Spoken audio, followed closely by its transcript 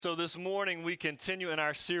So, this morning we continue in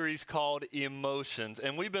our series called Emotions,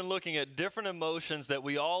 and we've been looking at different emotions that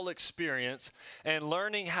we all experience and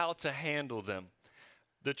learning how to handle them.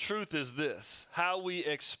 The truth is this: how we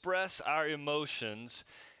express our emotions,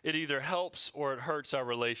 it either helps or it hurts our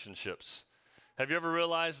relationships. Have you ever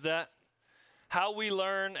realized that? How we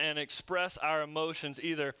learn and express our emotions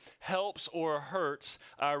either helps or hurts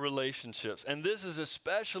our relationships. And this is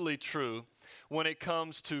especially true when it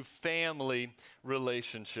comes to family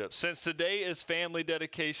relationships. Since today is Family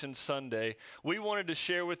Dedication Sunday, we wanted to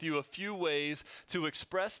share with you a few ways to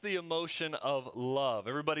express the emotion of love.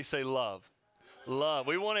 Everybody say love. Love.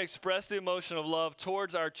 We want to express the emotion of love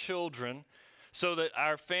towards our children so that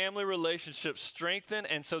our family relationships strengthen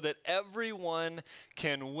and so that everyone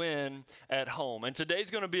can win at home. And today's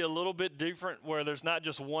going to be a little bit different where there's not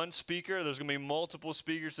just one speaker. There's going to be multiple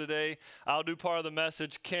speakers today. I'll do part of the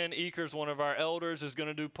message. Ken Eakers, one of our elders, is going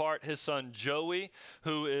to do part. His son Joey,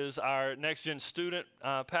 who is our next-gen student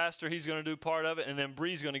pastor, he's going to do part of it. And then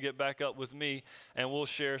Bree's going to get back up with me and we'll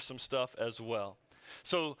share some stuff as well.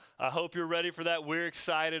 So I hope you're ready for that. We're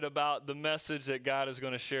excited about the message that God is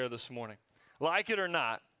going to share this morning. Like it or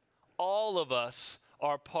not, all of us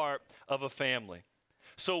are part of a family.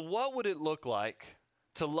 So what would it look like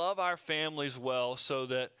to love our families well so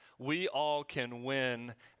that we all can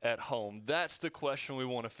win at home? That's the question we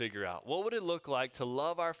want to figure out. What would it look like to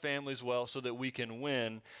love our families well so that we can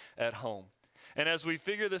win at home? And as we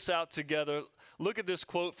figure this out together, look at this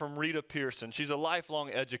quote from Rita Pearson. She's a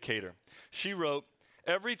lifelong educator. She wrote,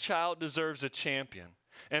 "Every child deserves a champion,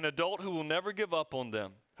 an adult who will never give up on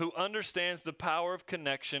them, who understands the power of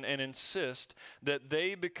connection and insists that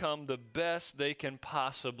they become the best they can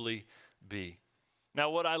possibly be." Now,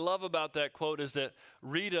 what I love about that quote is that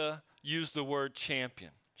Rita used the word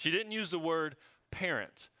champion. She didn't use the word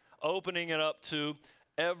parent, opening it up to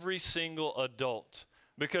every single adult,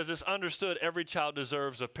 because it's understood every child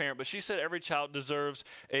deserves a parent. But she said every child deserves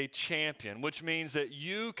a champion, which means that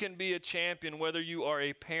you can be a champion whether you are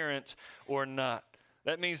a parent or not.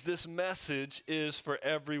 That means this message is for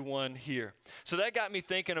everyone here. So that got me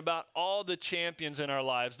thinking about all the champions in our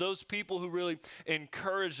lives, those people who really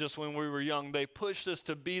encouraged us when we were young. They pushed us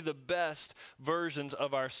to be the best versions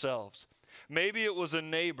of ourselves. Maybe it was a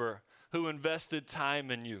neighbor who invested time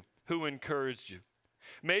in you, who encouraged you.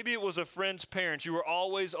 Maybe it was a friend's parents. You were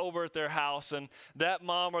always over at their house, and that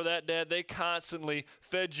mom or that dad, they constantly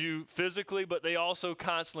fed you physically, but they also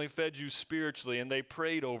constantly fed you spiritually, and they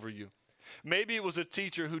prayed over you. Maybe it was a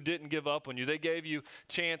teacher who didn't give up on you. They gave you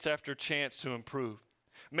chance after chance to improve.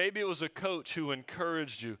 Maybe it was a coach who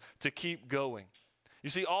encouraged you to keep going. You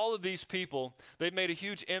see, all of these people, they've made a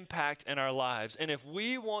huge impact in our lives. And if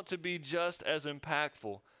we want to be just as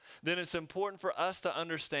impactful, then it's important for us to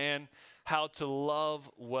understand how to love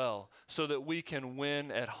well so that we can win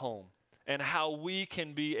at home, and how we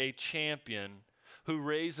can be a champion who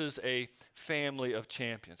raises a family of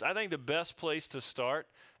champions. I think the best place to start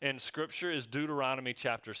in Scripture is Deuteronomy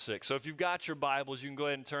chapter 6. So if you've got your Bibles, you can go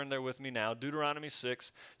ahead and turn there with me now. Deuteronomy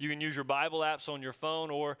 6. You can use your Bible apps on your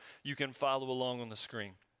phone, or you can follow along on the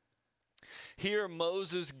screen. Here,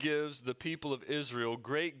 Moses gives the people of Israel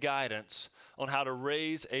great guidance on how to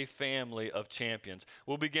raise a family of champions.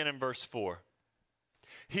 We'll begin in verse 4.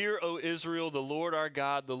 "Hear, O Israel, the Lord our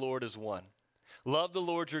God, the Lord is one. Love the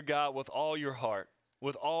Lord your God with all your heart,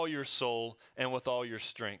 with all your soul, and with all your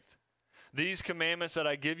strength. These commandments that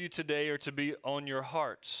I give you today are to be on your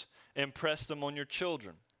hearts. Impress them on your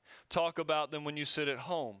children. Talk about them when you sit at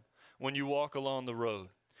home, when you walk along the road,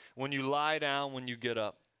 when you lie down, when you get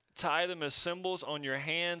up. Tie them as symbols on your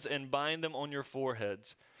hands and bind them on your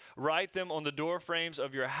foreheads. Write them on the doorframes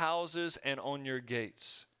of your houses and on your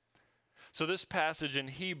gates." So this passage in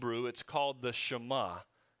Hebrew, it's called the Shema.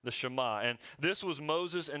 The Shema. And this was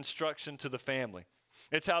Moses' instruction to the family.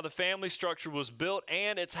 It's how the family structure was built,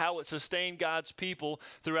 and it's how it sustained God's people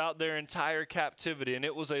throughout their entire captivity. And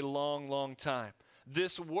it was a long, long time.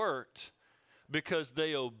 This worked because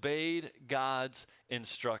they obeyed God's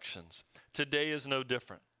instructions. Today is no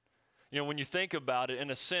different. You know, when you think about it, in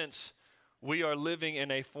a sense, we are living in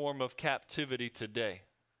a form of captivity today,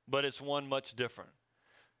 but it's one much different.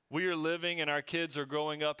 We are living, and our kids are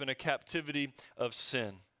growing up in a captivity of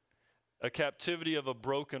sin, a captivity of a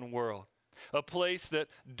broken world, a place that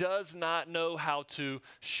does not know how to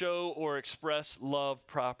show or express love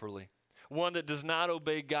properly, one that does not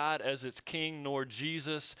obey God as its king nor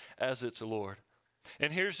Jesus as its Lord.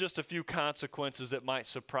 And here's just a few consequences that might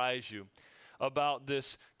surprise you about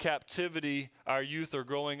this captivity our youth are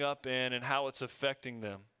growing up in and how it's affecting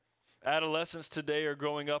them. Adolescents today are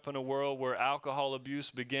growing up in a world where alcohol abuse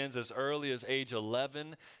begins as early as age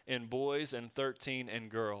 11 in boys and 13 in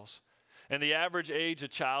girls. And the average age a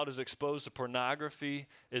child is exposed to pornography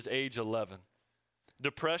is age 11.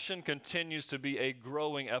 Depression continues to be a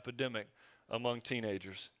growing epidemic among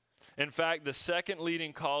teenagers. In fact, the second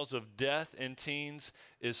leading cause of death in teens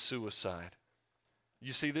is suicide.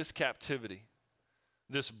 You see, this captivity,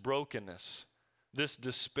 this brokenness, this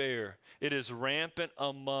despair, it is rampant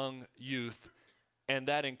among youth, and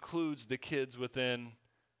that includes the kids within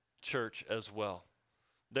church as well.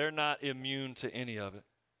 They're not immune to any of it.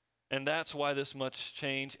 And that's why this must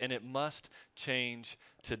change, and it must change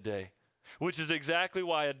today, which is exactly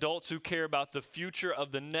why adults who care about the future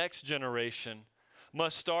of the next generation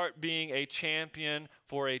must start being a champion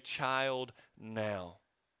for a child now.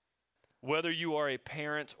 Whether you are a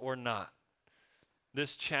parent or not,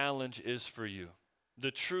 this challenge is for you.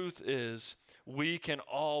 The truth is, we can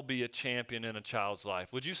all be a champion in a child's life.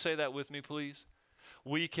 Would you say that with me, please?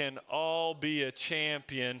 We can all be a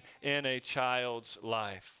champion in a child's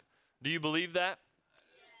life. Do you believe that?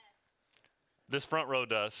 Yes. This front row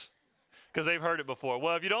does, because they've heard it before.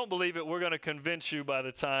 Well, if you don't believe it, we're going to convince you by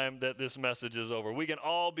the time that this message is over. We can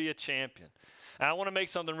all be a champion. And I want to make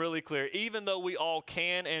something really clear. Even though we all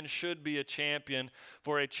can and should be a champion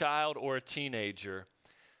for a child or a teenager,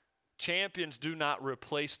 champions do not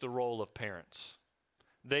replace the role of parents.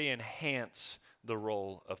 They enhance the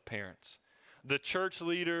role of parents. The church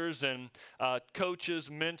leaders and coaches,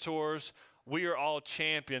 mentors, we are all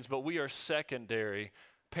champions, but we are secondary.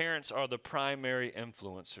 Parents are the primary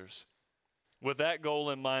influencers. With that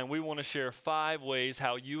goal in mind, we want to share 5 ways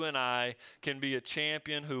how you and I can be a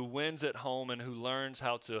champion who wins at home and who learns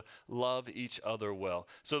how to love each other well.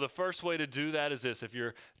 So the first way to do that is this. If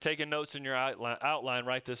you're taking notes in your outline,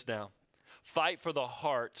 write this down. Fight for the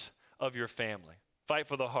heart of your family. Fight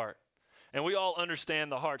for the heart. And we all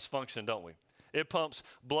understand the heart's function, don't we? It pumps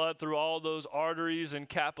blood through all those arteries and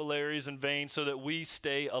capillaries and veins so that we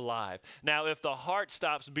stay alive. Now, if the heart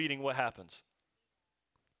stops beating, what happens?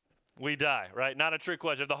 We die, right? Not a trick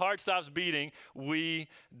question. If the heart stops beating, we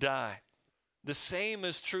die. The same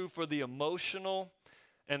is true for the emotional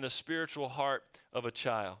and the spiritual heart of a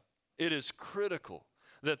child. It is critical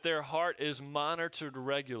that their heart is monitored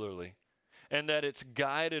regularly and that it's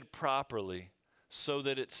guided properly so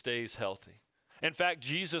that it stays healthy. In fact,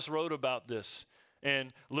 Jesus wrote about this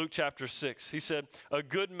in Luke chapter 6. He said, "A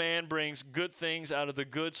good man brings good things out of the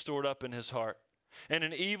good stored up in his heart. And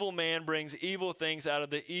an evil man brings evil things out of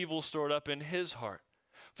the evil stored up in his heart.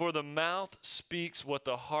 For the mouth speaks what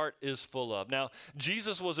the heart is full of." Now,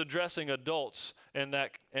 Jesus was addressing adults in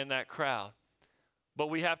that crowd. But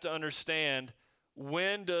we have to understand,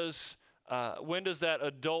 when does that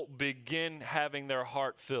adult begin having their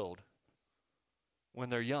heart filled? When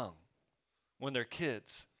they're young, when they're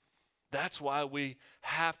kids. That's why we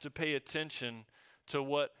have to pay attention to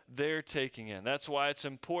what they're taking in. That's why it's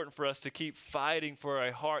important for us to keep fighting for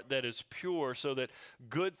a heart that is pure so that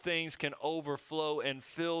good things can overflow and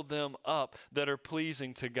fill them up that are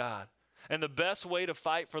pleasing to God. And the best way to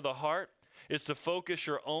fight for the heart is to focus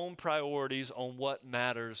your own priorities on what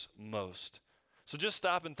matters most. So just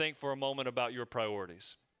stop and think for a moment about your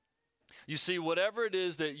priorities. You see, whatever it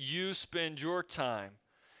is that you spend your time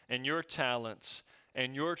and your talents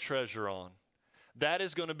and your treasure on, that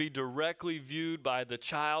is going to be directly viewed by the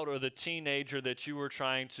child or the teenager that you are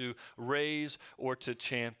trying to raise or to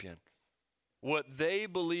champion. What they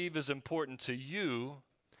believe is important to you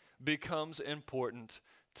becomes important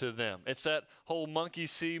to them. It's that whole monkey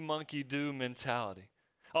see, monkey do mentality.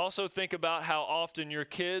 Also think about how often your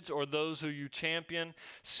kids or those who you champion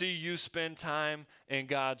see you spend time in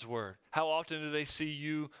God's Word. How often do they see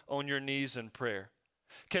you on your knees in prayer?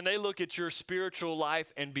 Can they look at your spiritual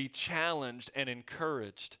life and be challenged and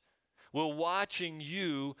encouraged? Will watching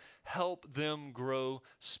you help them grow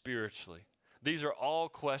spiritually? These are all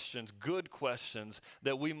questions, good questions,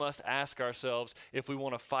 that we must ask ourselves if we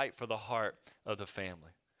want to fight for the heart of the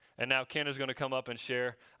family. And now Ken is going to come up and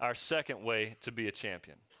share our second way to be a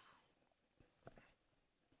champion.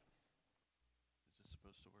 Is this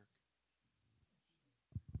supposed to work?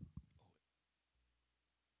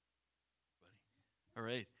 All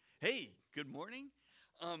right. Hey, good morning.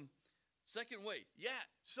 Second way. Yeah.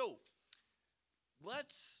 So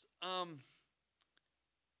let's,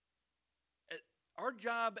 our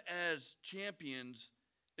job as champions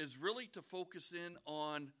is really to focus in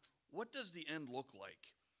on what does the end look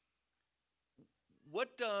like?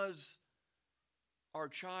 What does our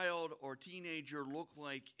child or teenager look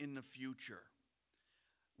like in the future?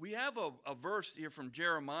 We have a verse here from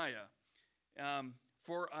Jeremiah.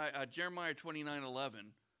 Jeremiah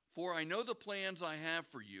 29:11, For I know the plans I have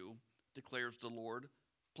for you, declares the Lord,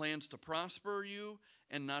 plans to prosper you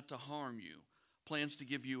and not to harm you, plans to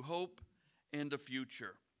give you hope and a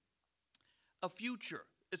future. A future.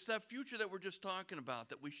 It's that future that we're just talking about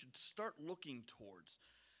that we should start looking towards.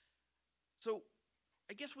 So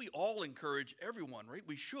I guess we all encourage everyone, right?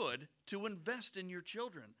 We should, to invest in your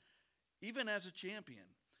children, even as a champion.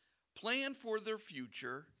 Plan for their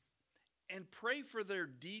future and pray for their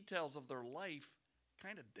details of their life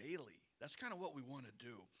kind of daily. That's kind of what we want to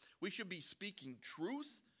do. We should be speaking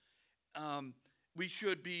truth. We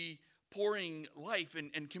should be pouring life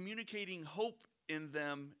and communicating hope in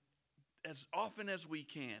them as often as we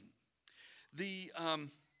can. The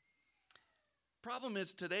problem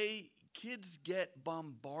is today, kids get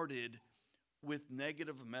bombarded with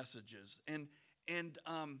negative messages. And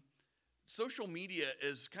social media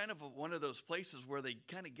is kind of one of those places where they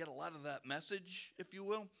kind of get a lot of that message, if you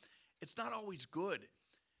will. It's not always good.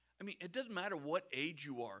 I mean, it doesn't matter what age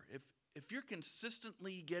you are. If you're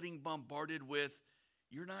consistently getting bombarded with,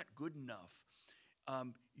 you're not good enough,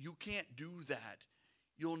 you can't do that,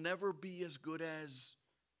 you'll never be as good as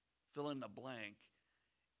fill in the blank,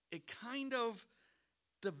 it kind of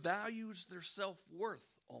devalues their self-worth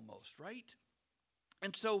almost, right?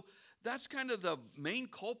 And so that's kind of the main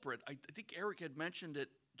culprit. I think Eric had mentioned it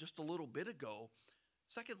just a little bit ago.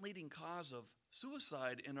 Second leading cause of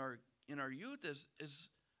suicide in our youth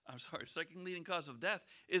second leading cause of death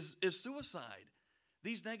is suicide.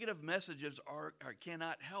 These negative messages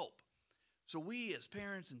cannot help. So we as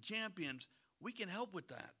parents and champions, we can help with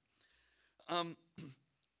that.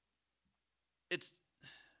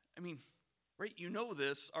 Right, you know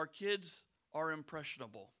this, our kids are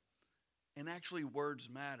impressionable. And actually words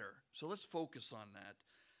matter. So let's focus on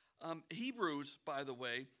that. Hebrews, by the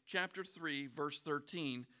way, chapter 3, verse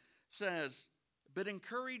 13 says, "But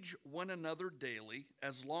encourage one another daily,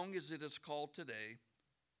 as long as it is called today,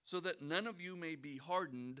 so that none of you may be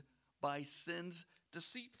hardened by sin's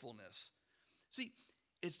deceitfulness." See,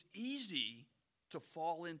 it's easy to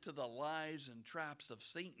fall into the lies and traps of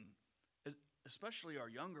Satan, especially our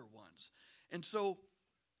younger ones. And so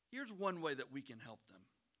here's one way that we can help them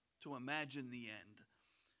to imagine the end.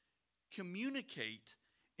 Communicate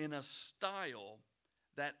in a style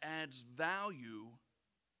that adds value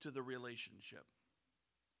to the relationship.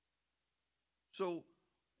 So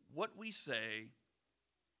what we say,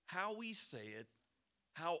 how we say it,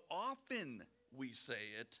 how often we say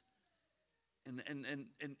it, and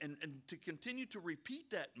to continue to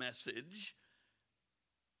repeat that message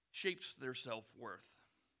shapes their self-worth.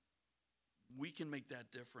 We can make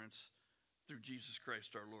that difference through Jesus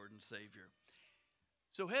Christ, our Lord and Savior.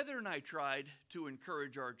 So Heather and I tried to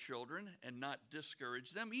encourage our children and not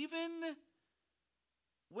discourage them, even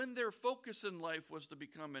when their focus in life was to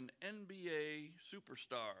become an NBA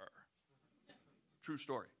superstar. True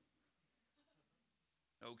story.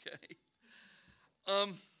 Okay.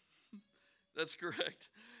 That's correct.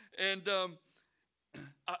 And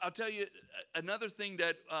I'll tell you another thing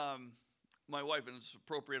that my wife, and it's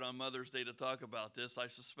appropriate on Mother's Day to talk about this, I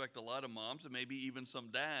suspect a lot of moms, and maybe even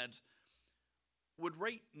some dads, would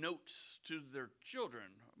write notes to their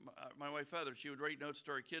children. My wife Heather, she would write notes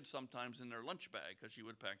to our kids sometimes in their lunch bag, because she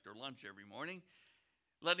would pack their lunch every morning,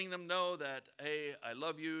 letting them know that, hey, I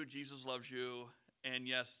love you, Jesus loves you, and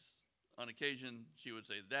yes, on occasion, she would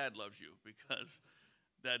say, Dad loves you, because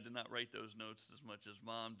Dad did not write those notes as much as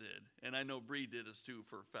Mom did. And I know Bree did this too,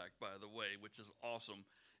 for a fact, by the way, which is awesome.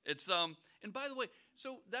 It's and by the way,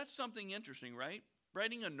 so that's something interesting, right?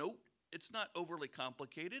 Writing a note, it's not overly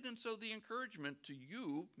complicated. And so the encouragement to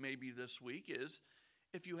you maybe this week is,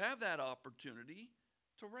 if you have that opportunity,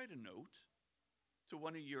 to write a note to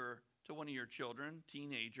one of your children,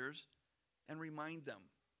 teenagers, and remind them,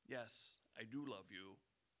 yes, I do love you,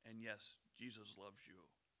 and yes, Jesus loves you.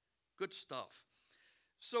 Good stuff.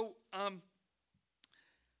 So I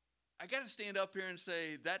got to stand up here and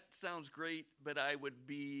say, that sounds great, but I would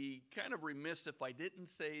be kind of remiss if I didn't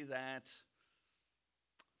say that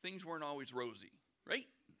things weren't always rosy, right?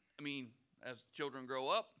 I mean, as children grow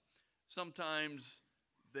up, sometimes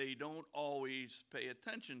they don't always pay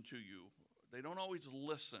attention to you. They don't always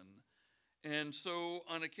listen. And so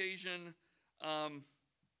on occasion, I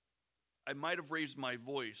might have raised my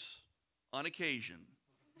voice on occasion.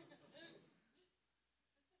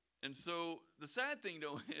 And so the sad thing,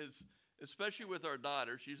 though, is, especially with our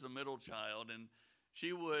daughter, she's the middle child, and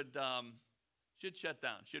she'd shut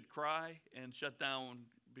down. She'd cry and shut down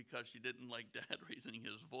because she didn't like Dad raising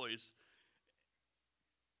his voice.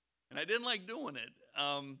 And I didn't like doing it.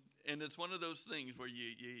 And it's one of those things where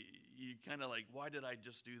you kind of like, why did I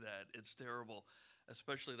just do that? It's terrible,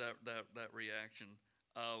 especially that reaction.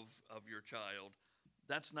 of your child,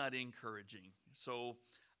 that's not encouraging. So,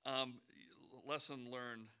 lesson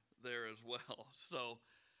learned there as well. So,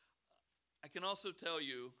 I can also tell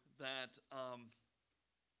you that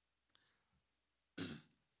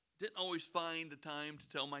didn't always find the time to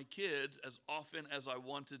tell my kids as often as I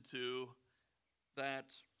wanted to that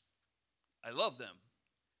I love them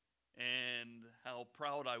and how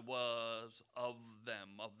proud I was of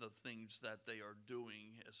them, of the things that they are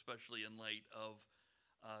doing, especially in light of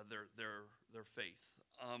their faith.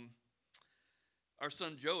 Our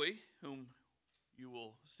son Joey, whom you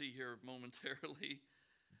will see here momentarily,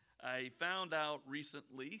 I found out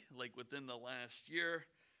recently, like within the last year,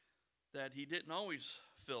 that he didn't always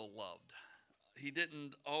feel loved. He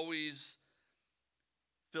didn't always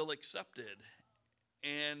feel accepted.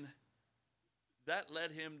 And that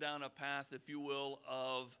led him down a path, if you will,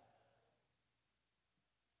 of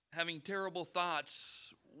having terrible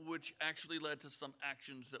thoughts, which actually led to some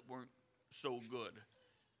actions that weren't so good.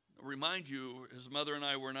 I'll remind you, his mother and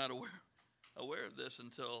I were not aware of this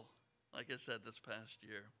until, like I said, this past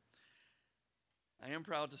year. I am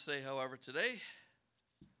proud to say, however, today,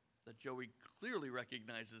 that Joey clearly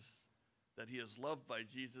recognizes that he is loved by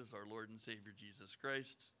Jesus, our Lord and Savior, Jesus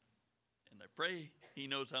Christ. And I pray he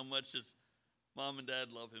knows how much his mom and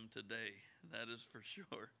dad love him today. That is for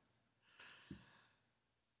sure.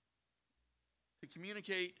 To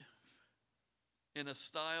communicate in a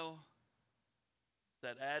style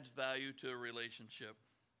that adds value to a relationship,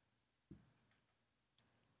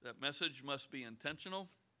 that message must be intentional.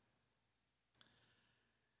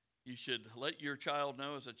 You should let your child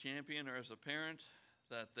know as a champion or as a parent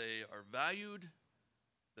that they are valued,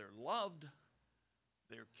 they're loved,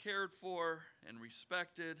 they're cared for and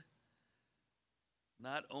respected,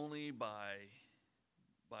 not only by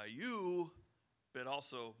you, but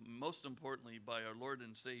also, most importantly, by our Lord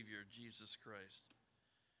and Savior, Jesus Christ.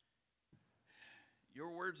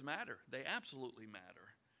 Your words matter. They absolutely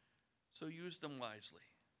matter. So use them wisely.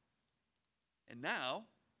 And now,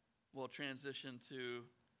 we'll transition to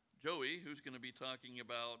Joey, who's going to be talking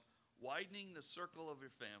about widening the circle of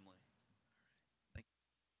your family. Thank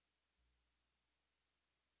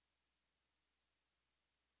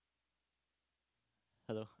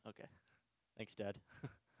you. Hello. Okay. Thanks, Dad.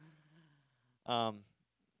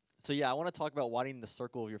 So yeah, I want to talk about widening the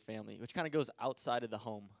circle of your family, which kind of goes outside of the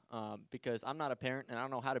home, because I'm not a parent and I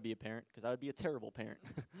don't know how to be a parent because I would be a terrible parent.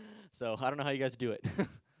 So I don't know how you guys do it.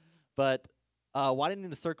 But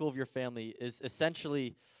widening the circle of your family is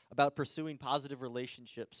essentially about pursuing positive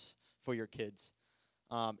relationships for your kids.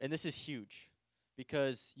 And this is huge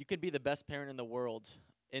because you can be the best parent in the world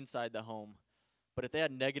inside the home, but if they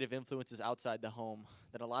had negative influences outside the home,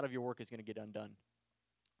 then a lot of your work is going to get undone.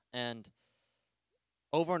 And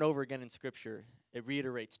over and over again in Scripture, it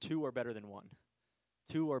reiterates two are better than one.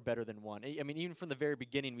 Two are better than one. I mean, even from the very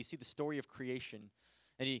beginning, we see the story of creation.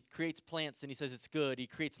 And he creates plants, and he says it's good. He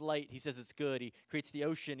creates light, he says it's good. He creates the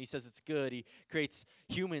ocean, he says it's good. He creates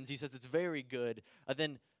humans, he says it's very good.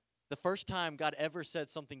 Then the first time God ever said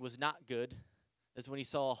something was not good is when he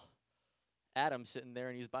saw Adam sitting there,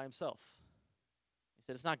 and he was by himself. He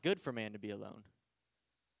said, it's not good for man to be alone.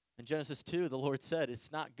 In Genesis 2, the Lord said,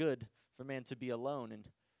 it's not good for man to be alone. And,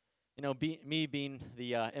 you know, me being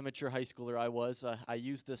the immature high schooler I was, I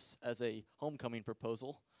used this as a homecoming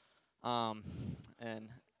proposal. And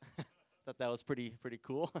thought that was pretty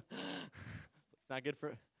cool. It's not good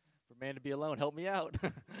for man to be alone. Help me out.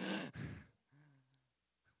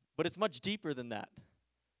 But it's much deeper than that.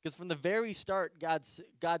 Because from the very start,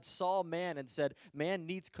 God saw man and said, man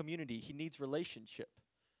needs community. He needs relationship.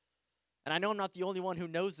 And I know I'm not the only one who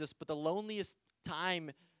knows this, but the loneliest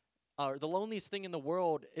time, or the loneliest thing in the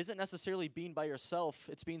world isn't necessarily being by yourself.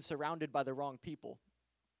 It's being surrounded by the wrong people.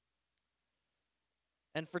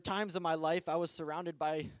 And for times in my life, I was surrounded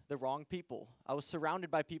by the wrong people. I was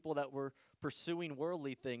surrounded by people that were pursuing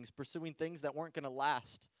worldly things, pursuing things that weren't going to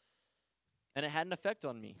last. And it had an effect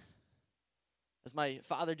on me. As my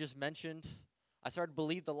father just mentioned, I started to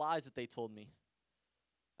believe the lies that they told me.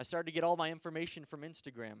 I started to get all my information from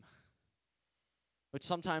Instagram, which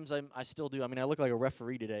sometimes I still do. I mean, I look like a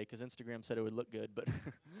referee today because Instagram said it would look good, but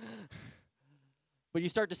but you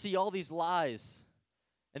start to see all these lies.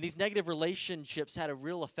 And these negative relationships had a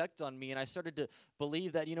real effect on me, and I started to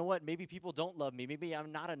believe that, you know what, maybe people don't love me. Maybe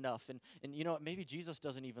I'm not enough, and you know what, maybe Jesus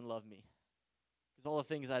doesn't even love me because all the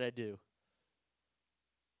things that I do.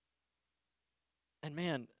 And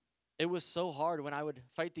man, it was so hard when I would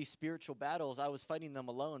fight these spiritual battles. I was fighting them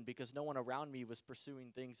alone because no one around me was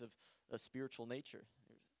pursuing things of a spiritual nature,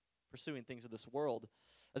 pursuing things of this world.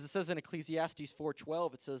 As it says in Ecclesiastes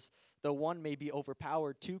 4:12, it says, though one may be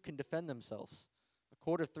overpowered, two can defend themselves. A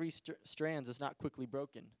cord of three strands is not quickly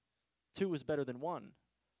broken. Two is better than one.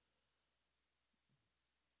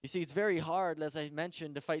 You see, it's very hard, as I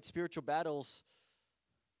mentioned, to fight spiritual battles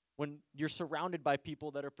when you're surrounded by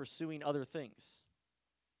people that are pursuing other things.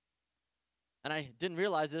 And I didn't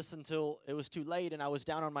realize this until it was too late, and I was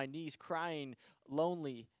down on my knees crying,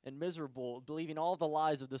 lonely and miserable, believing all the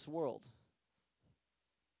lies of this world.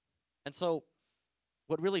 And so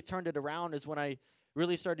what really turned it around is when I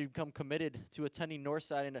really started to become committed to attending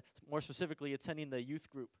Northside, and more specifically attending the youth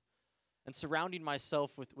group and surrounding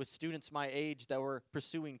myself with students my age that were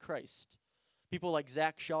pursuing Christ. People like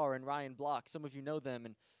Zach Shaw and Ryan Block, some of you know them,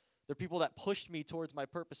 and they're people that pushed me towards my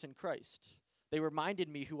purpose in Christ. They reminded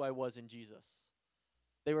me who I was in Jesus.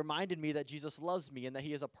 They reminded me that Jesus loves me and that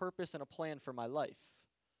he has a purpose and a plan for my life.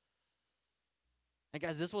 And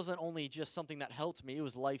guys, this wasn't only just something that helped me, it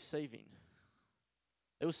was life-saving.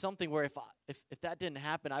 It was something where if that didn't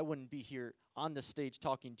happen, I wouldn't be here on the stage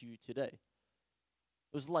talking to you today.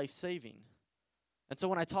 It was life-saving. And so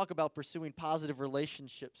when I talk about pursuing positive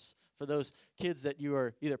relationships for those kids that you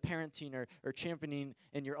are either parenting or championing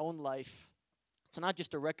in your own life, it's not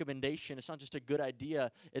just a recommendation. It's not just a good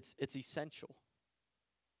idea. It's essential.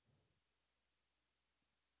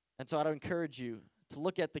 And so I'd encourage you to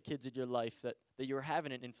look at the kids in your life that you're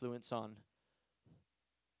having an influence on.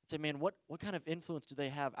 Say, man, what kind of influence do they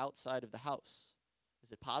have outside of the house?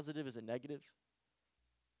 Is it positive? Is it negative?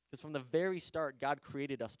 Because from the very start, God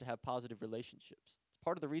created us to have positive relationships. It's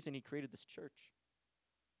part of the reason he created this church.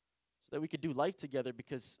 So that we could do life together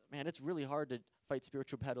because, man, it's really hard to fight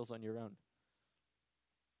spiritual battles on your own.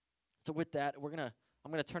 So with that,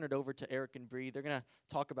 I'm gonna turn it over to Eric and Bree. They're gonna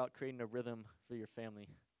talk about creating a rhythm for your family.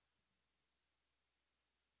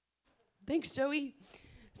 Thanks, Joey.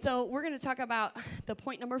 So we're going to talk about the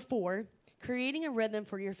point number 4, creating a rhythm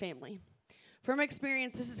for your family. From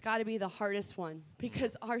experience, this has got to be the hardest one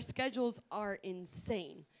because our schedules are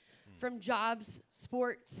insane. From jobs,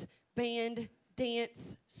 sports, band,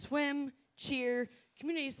 dance, swim, cheer,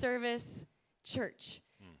 community service, church.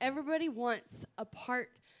 Everybody wants a part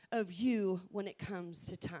of you when it comes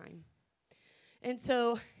to time. And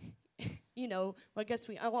so, I guess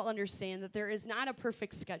we all understand that there is not a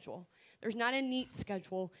perfect schedule. There's not a neat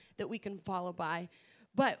schedule that we can follow by,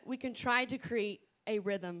 but we can try to create a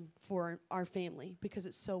rhythm for our family because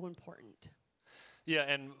it's so important. Yeah,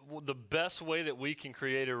 and the best way that we can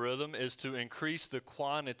create a rhythm is to increase the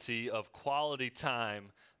quantity of quality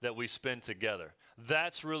time that we spend together.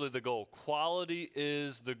 That's really the goal. Quality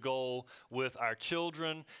is the goal with our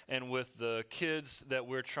children and with the kids that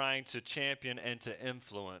we're trying to champion and to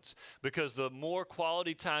influence. Because the more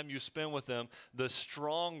quality time you spend with them, the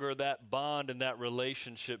stronger that bond and that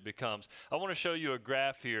relationship becomes. I want to show you a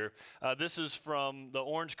graph here. This is from the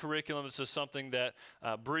Orange curriculum. This is something that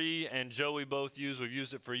Bree and Joey both use. We've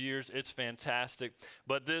used it for years. It's fantastic.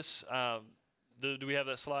 But this, do we have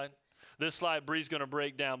that slide? This slide Bree's going to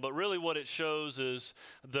break down, but really what it shows is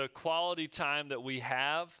the quality time that we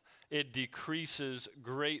have, it decreases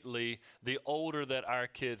greatly the older that our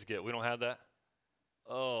kids get. We don't have that?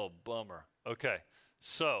 Oh, bummer. Okay,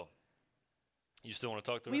 so you still want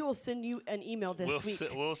to talk to her? We will send you an email this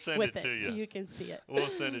week we'll send with it to you. So you can see it. We'll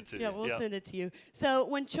send it to you. Yeah, we'll send it to you. So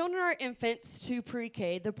when children are infants to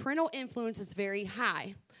pre-K, the parental influence is very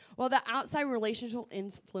high, while the outside relational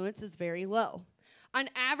influence is very low. On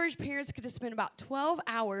average, parents get to spend about 12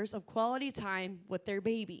 hours of quality time with their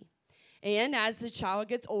baby. And as the child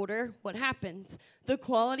gets older, what happens? The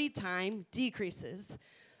quality time decreases.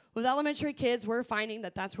 With elementary kids, we're finding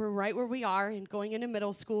that that's right where we are, and going into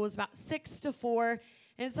middle school is about 6 to 4.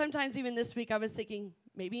 And sometimes even this week I was thinking,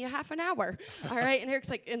 maybe a half an hour. All right, and Eric's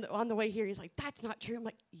like, on the way here, he's like, that's not true. I'm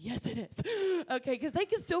like, yes, it is. Okay, because they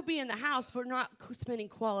can still be in the house, but not spending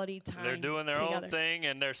quality time They're doing their together. own thing,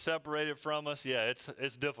 and they're separated from us. Yeah,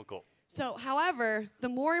 it's difficult. So, however, the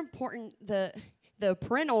more important the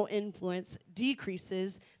parental influence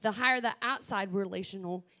decreases, the higher the outside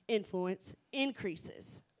relational influence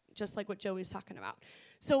increases, just like what Joey's talking about.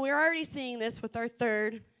 So we're already seeing this with our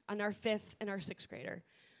 3rd and our 5th and our 6th grader.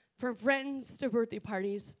 From friends to birthday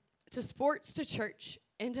parties, to sports to church,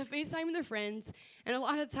 and to FaceTime with their friends. And a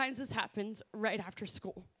lot of times this happens right after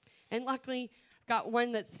school. And luckily, I've got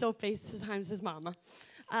one that still FaceTimes his mama.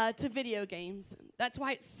 To video games. That's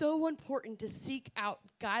why it's so important to seek out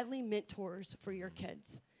godly mentors for your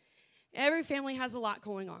kids. Every family has a lot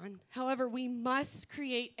going on. However, we must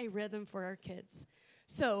create a rhythm for our kids.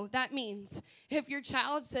 So that means if your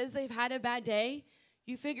child says they've had a bad day,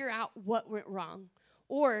 you figure out what went wrong.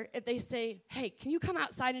 Or if they say, hey, can you come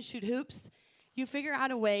outside and shoot hoops? You figure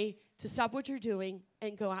out a way to stop what you're doing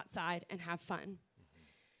and go outside and have fun.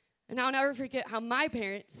 And I'll never forget how my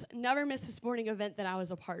parents never missed a sporting event that I was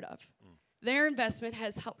a part of. Their investment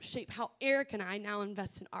has helped shape how Eric and I now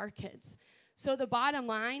invest in our kids. So the bottom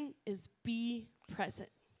line is be present.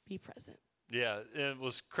 Be present. Yeah, it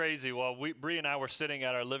was crazy. While Bree and I were sitting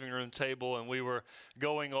at our living room table and we were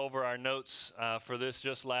going over our notes for this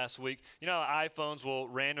just last week, you know how iPhones will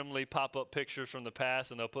randomly pop up pictures from the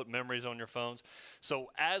past and they'll put memories on your phones? So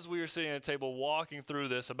as we were sitting at the table walking through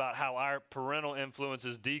this about how our parental influence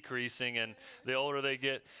is decreasing and the older they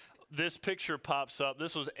get, this picture pops up.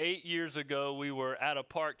 This was 8 years ago. We were at a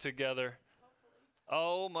park together.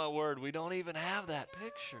 Oh, my word. We don't even have that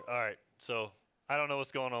picture. All right, so I don't know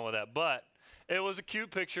what's going on with that, but it was a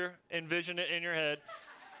cute picture. Envision it in your head.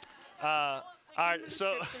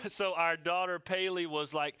 So our daughter Paley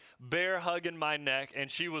was like bear hugging my neck, and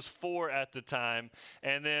she was 4 at the time.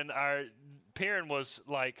 And then our Piran was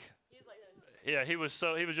like, yeah, he was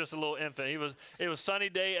just a little infant. It was sunny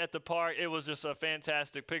day at the park. It was just a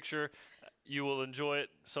fantastic picture. You will enjoy it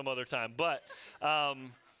some other time. But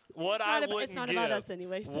what I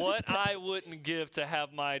wouldn't give to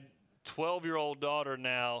have my 12-year-old daughter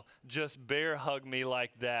now just bear hug me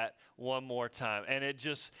like that one more time. And it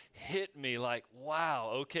just hit me like,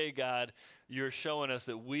 wow, okay, God, you're showing us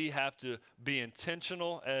that we have to be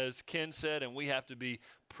intentional, as Ken said, and we have to be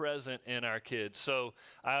present in our kids. So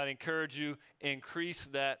I would encourage you, increase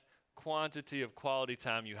that quantity of quality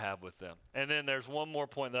time you have with them. And then there's one more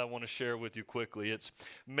point that I want to share with you quickly. It's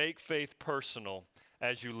make faith personal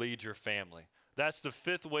as you lead your family. That's the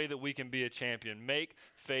 5th way that we can be a champion. Make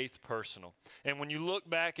faith personal. And when you look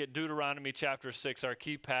back at Deuteronomy chapter 6, our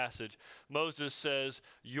key passage, Moses says,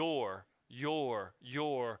 your.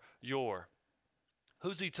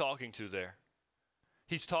 Who's he talking to there?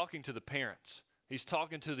 He's talking to the parents. He's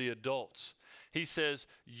talking to the adults. He says,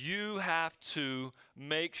 you have to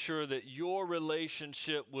make sure that your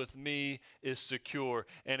relationship with me is secure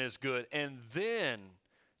and is good. And then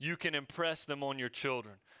you can impress them on your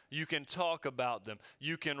children. You can talk about them.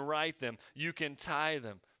 You can write them. You can tie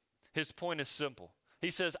them. His point is simple.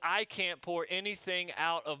 He says, I can't pour anything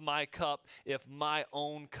out of my cup if my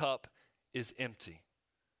own cup is empty.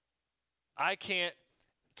 I can't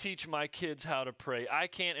teach my kids how to pray. I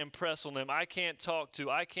can't impress on them. I can't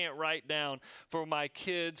I can't write down for my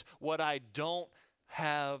kids what I don't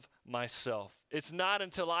have myself. It's not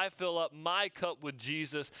until I fill up my cup with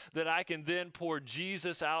Jesus that I can then pour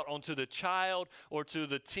Jesus out onto the child or to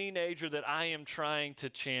the teenager that I am trying to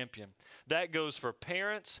champion. That goes for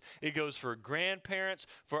parents, it goes for grandparents,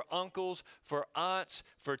 for uncles, for aunts,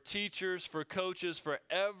 for teachers, for coaches, for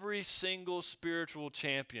every single spiritual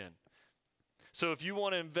champion. So if you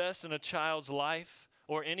want to invest in a child's life,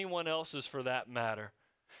 or anyone else's for that matter,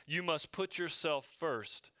 you must put yourself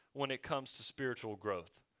first when it comes to spiritual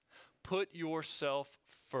growth. Put yourself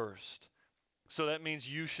first. So that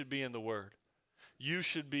means you should be in the Word. You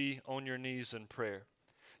should be on your knees in prayer.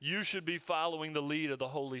 You should be following the lead of the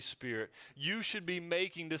Holy Spirit. You should be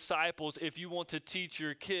making disciples if you want to teach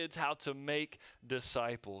your kids how to make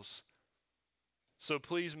disciples. So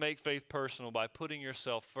please make faith personal by putting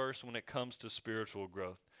yourself first when it comes to spiritual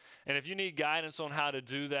growth. And if you need guidance on how to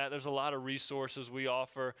do that, there's a lot of resources we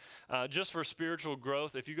offer just for spiritual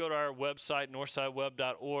growth. If you go to our website,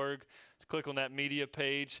 northsideweb.org, click on that media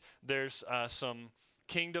page, there's some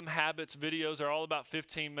Kingdom Habits videos. They're all about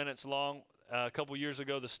 15 minutes long. A couple years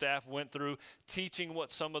ago, the staff went through teaching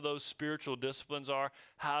what some of those spiritual disciplines are,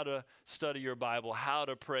 how to study your Bible, how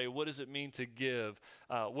to pray, what does it mean to give,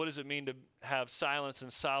 what does it mean to have silence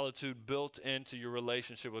and solitude built into your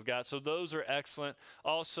relationship with God. So those are excellent.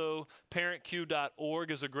 Also,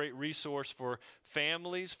 parentq.org is a great resource for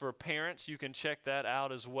families, for parents. You can check that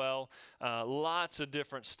out as well. Lots of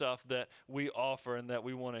different stuff that we offer and that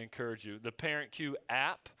we want to encourage you. The ParentQ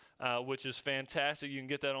app, which is fantastic. You can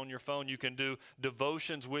get that on your phone. You can do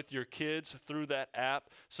devotions with your kids through that app,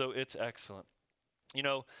 so it's excellent. You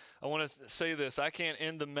know, I want to say this. I can't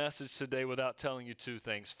end the message today without telling you 2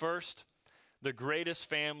 things. First, the greatest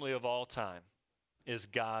family of all time is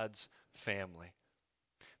God's family.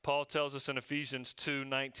 Paul tells us in Ephesians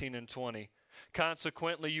 2:19 and 20,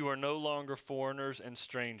 consequently, you are no longer foreigners and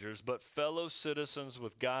strangers, but fellow citizens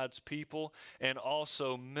with God's people and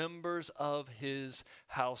also members of his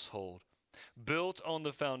household, built on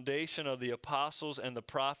the foundation of the apostles and the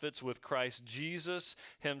prophets with Christ Jesus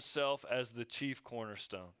himself as the chief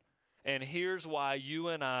cornerstone. And here's why you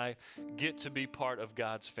and I get to be part of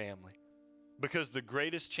God's family. Because the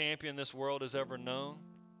greatest champion this world has ever known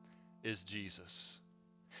is Jesus.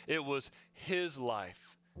 It was his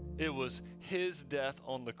life. It was his death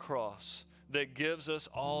on the cross that gives us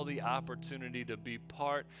all the opportunity to be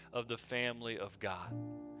part of the family of God.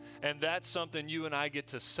 And that's something you and I get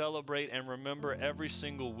to celebrate and remember every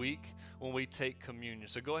single week when we take communion.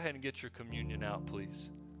 So go ahead and get your communion out,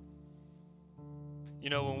 please. You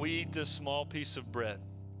know, when we eat this small piece of bread,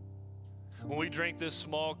 when we drink this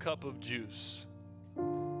small cup of juice,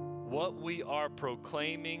 what we are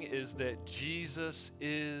proclaiming is that Jesus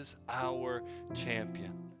is our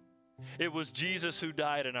champion. It was Jesus who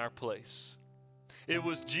died in our place. It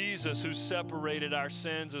was Jesus who separated our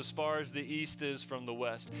sins as far as the east is from the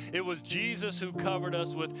west. It was Jesus who covered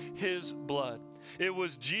us with his blood. It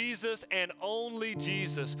was Jesus and only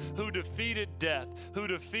Jesus who defeated death, who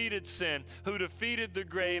defeated sin, who defeated the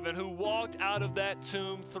grave, and who walked out of that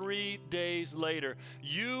tomb 3 days later.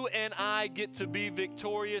 You and I get to be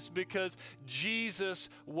victorious because Jesus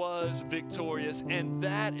was victorious, and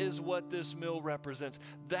that is what this meal represents.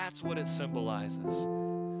 That's what it symbolizes.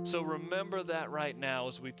 So remember that right now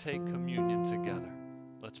as we take communion together.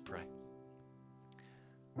 Let's pray.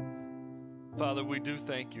 Father, we do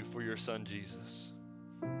thank you for your son Jesus,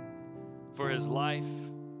 for his life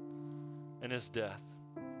and his death.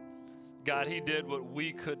 God, he did what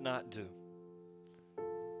we could not do.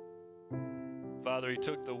 Father, he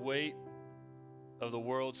took the weight of the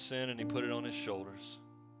world's sin and he put it on his shoulders.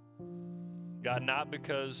 God, not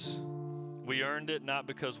because we earned it, not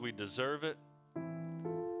because we deserve it,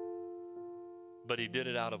 but he did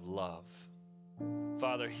it out of love.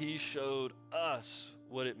 Father, he showed us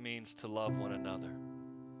what it means to love one another.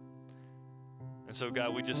 And so,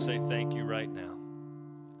 God, we just say thank you right now.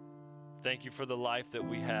 Thank you for the life that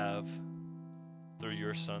we have through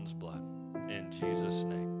your son's blood. In Jesus'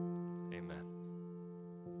 name, amen.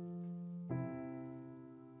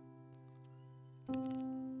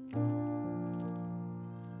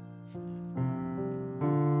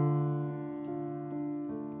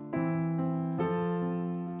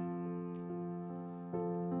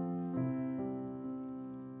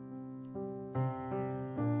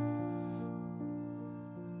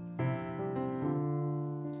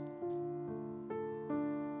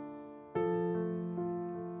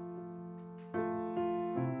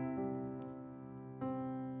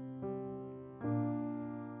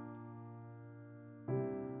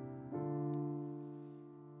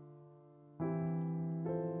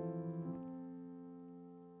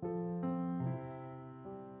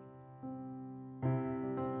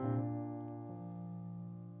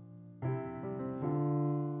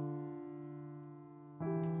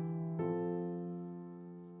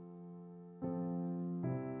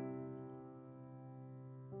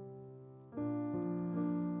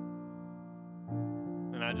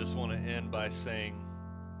 And I just want to end by saying,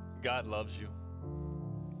 God loves you.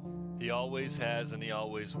 He always has and he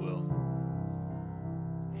always will.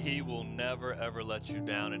 He will never, ever let you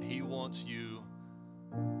down, and he wants you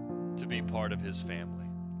to be part of his family.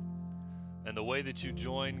 And the way that you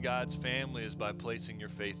join God's family is by placing your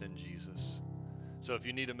faith in Jesus. So if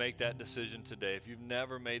you need to make that decision today, if you've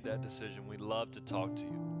never made that decision, we'd love to talk to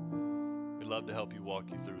you. We'd love to help you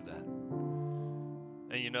walk you through that.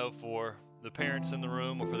 And you know, for the parents in the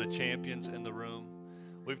room or for the champions in the room,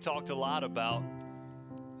 we've talked a lot about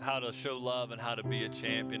how to show love and how to be a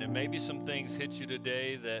champion. And maybe some things hit you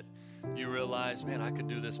today that you realize, man, I could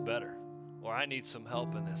do this better. Or I need some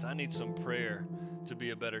help in this. I need some prayer to be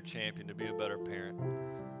a better champion, to be a better parent.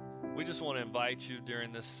 We just want to invite you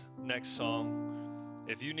during this next song.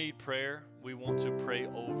 If you need prayer, we want to pray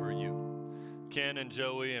over you. Ken and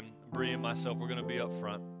Joey and Bree and myself, we're going to be up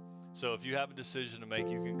front. So if you have a decision to make,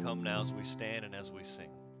 you can come now as we stand and as we sing.